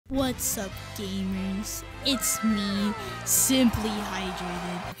What's up, gamers? It's me, Simply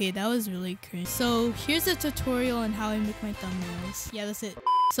Hydrated. Okay, that was really cringe. So here's a tutorial on how I make my thumbnails. Yeah, that's it.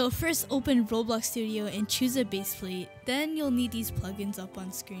 So first open Roblox Studio and choose a base plate. Then you'll need these plugins up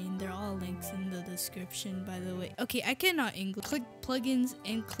on screen. They're all links in the description, by the way. Okay, I cannot English. Click plugins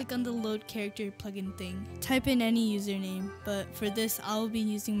and click on the load character plugin thing. Type in any username, but for this I'll be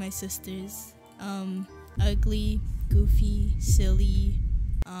using my sister's. Ugly, goofy, silly.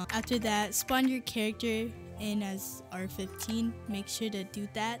 After that, spawn your character in as R15. Make sure to do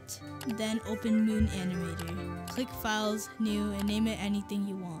that. Then open Moon Animator. Click Files, New, and name it anything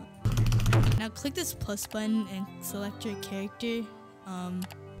you want. Now click this plus button and select your character,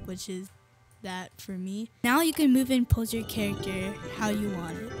 which is that for me. Now you can move and pose your character how you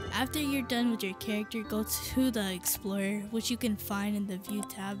want it. After you're done with your character, go to the Explorer, which you can find in the View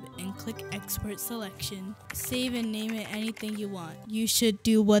tab, and click Export Selection. Save and name it anything you want. You should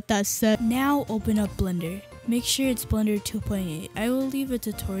do what that said. Now open up Blender. Make sure it's Blender 2.8. I will leave a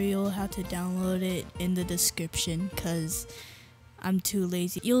tutorial how to download it in the description because I'm too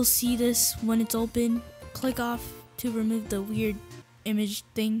lazy. You'll see this when it's open. Click off to remove the weird image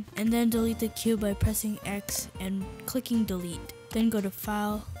thing, and then delete the cube by pressing X and clicking delete. Then go to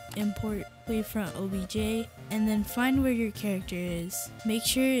File, Import Wavefront OBJ, and then find where your character is. Make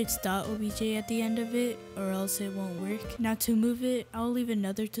sure it's .obj at the end of it or else it won't work. Now to move it, I'll leave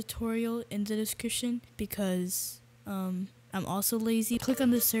another tutorial in the description because I'm also lazy. Click on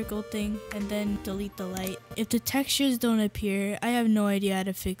the circle thing and then delete the light. If the textures don't appear, I have no idea how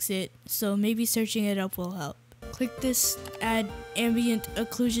to fix it, so maybe searching it up will help. Click this add ambient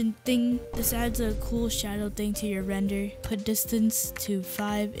occlusion thing. This adds a cool shadow thing to your render. Put distance to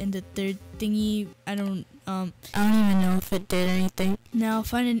 5 in the third thingy. I don't even know if it did anything. Now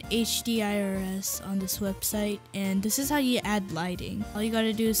find an HDIRS on this website, and this is how you add lighting. All you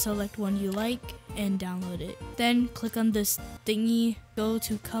gotta do is select one you like and download it. Then click on this thingy, go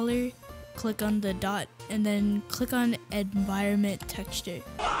to color, click on the dot, and then click on environment texture.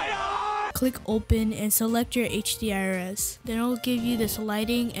 Click open and select your HDIRS. Then it will give you this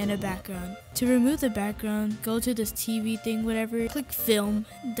lighting and a background. To remove the background, go to this TV thing, whatever, click film,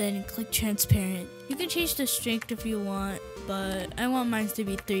 then click transparent. You can change the strength if you want, but I want mine to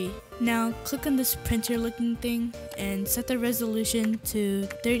be 3. Now click on this printer looking thing and set the resolution to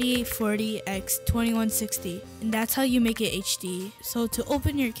 3840 x 2160, and that's how you make it HD. So to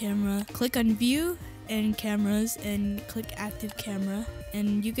open your camera, click on view and cameras and click active camera,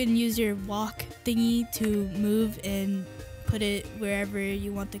 and you can use your walk thingy to move and put it wherever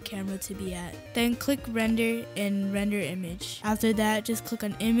you want the camera to be at. Then click render and render image. After that, just click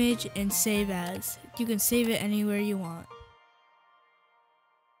on image and save as. You can save it anywhere you want.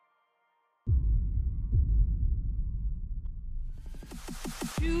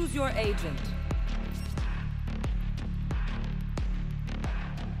 Choose your agent.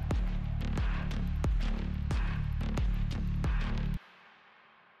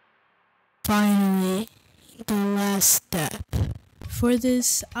 Finally, the last step. For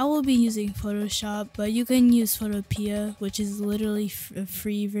this, I will be using Photoshop, but you can use Photopea, which is literally a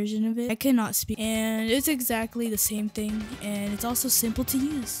free version of it. I cannot speak, and it's exactly the same thing, and it's also simple to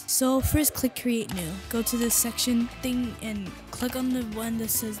use. So first click create new. Go to this section thing and click on the one that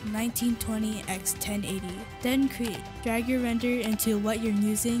says 1920 x 1080. Then create. Drag your render into what you're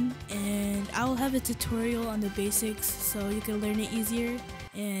using, and I will have a tutorial on the basics so you can learn it easier,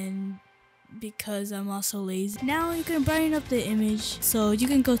 and because I'm also lazy. Now you can brighten up the image, so you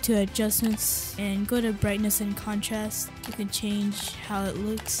can go to adjustments and go to brightness and contrast. You can change how it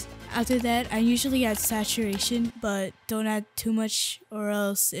looks. After that, I usually add saturation, but don't add too much or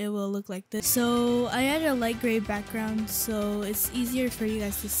else it will look like this. So I add a light gray background so it's easier for you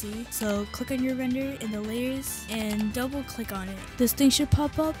guys to see. So click on your render in the layers and double click on it. This thing should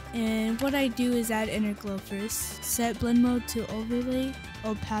pop up, and what I do is add inner glow first. Set blend mode to overlay,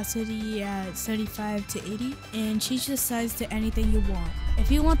 opacity at 75 to 80, and change the size to anything you want. If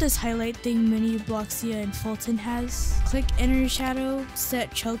you want this highlight thing Mini Bloxia and Fulton has, click inner shadow,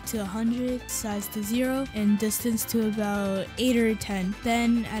 set choke to 100, size to 0, and distance to about 8 or 10.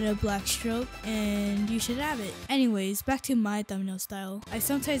 Then add a black stroke and you should have it. Anyways, back to my thumbnail style. I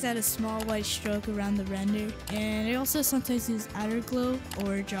sometimes add a small white stroke around the render, and I also sometimes use outer glow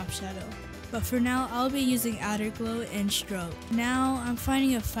or drop shadow. But for now, I'll be using outer glow and stroke. Now I'm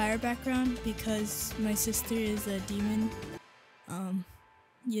finding a fire background because my sister is a demon.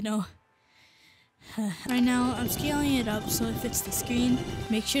 You know. Right now, I'm scaling it up so it fits the screen.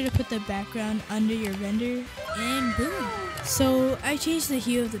 Make sure to put the background under your render, and boom! So I changed the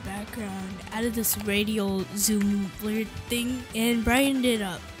hue of the background, added this radial zoom blur thing, and brightened it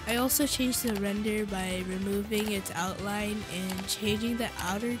up. I also changed the render by removing its outline and changing the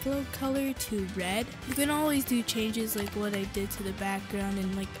outer glow color to red. You can always do changes like what I did to the background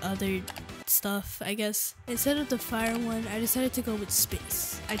and like other stuff, I guess. Instead of the fire one, I decided to go with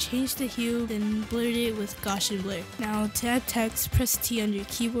space. I changed the hue and blurred it with Gaussian blur. Now to add text, press T on your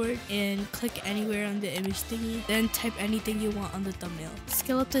keyboard and click anywhere on the image thingy, then type anything you want on the thumbnail.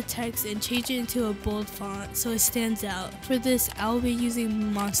 Scale up the text and change it into a bold font so it stands out. For this, I'll be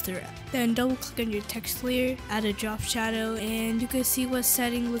using Monster Wrap. Then double click on your text layer, add a drop shadow, and you can see what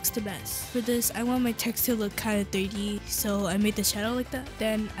setting looks the best. For this, I want my text to look kind of 3D, so I made the shadow like that.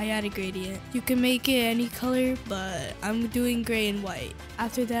 Then I add a gradient. You can make it any color, but I'm doing gray and white.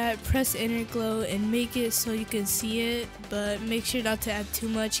 After that, press inner glow and make it so you can see it, but make sure not to add too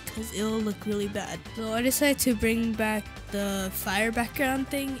much because it'll look really bad. So I decided to bring back the fire background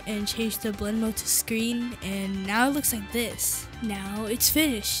thing and change the blend mode to screen, and now it looks like this. Now it's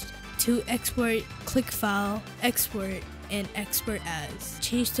finished. To export, click File, Export, and export as.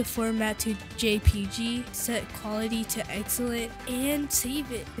 Change the format to JPG, set quality to excellent, and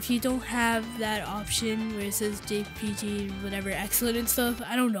save it. If you don't have that option where it says JPG, whatever, excellent and stuff,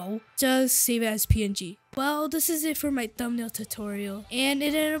 I don't know, just save it as PNG. Well, this is it for my thumbnail tutorial, and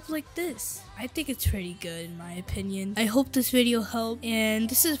it ended up like this. I think it's pretty good in my opinion. I hope this video helped, and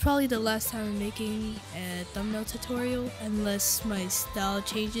this is probably the last time I'm making a thumbnail tutorial unless my style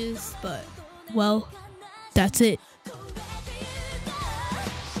changes, but well, that's it.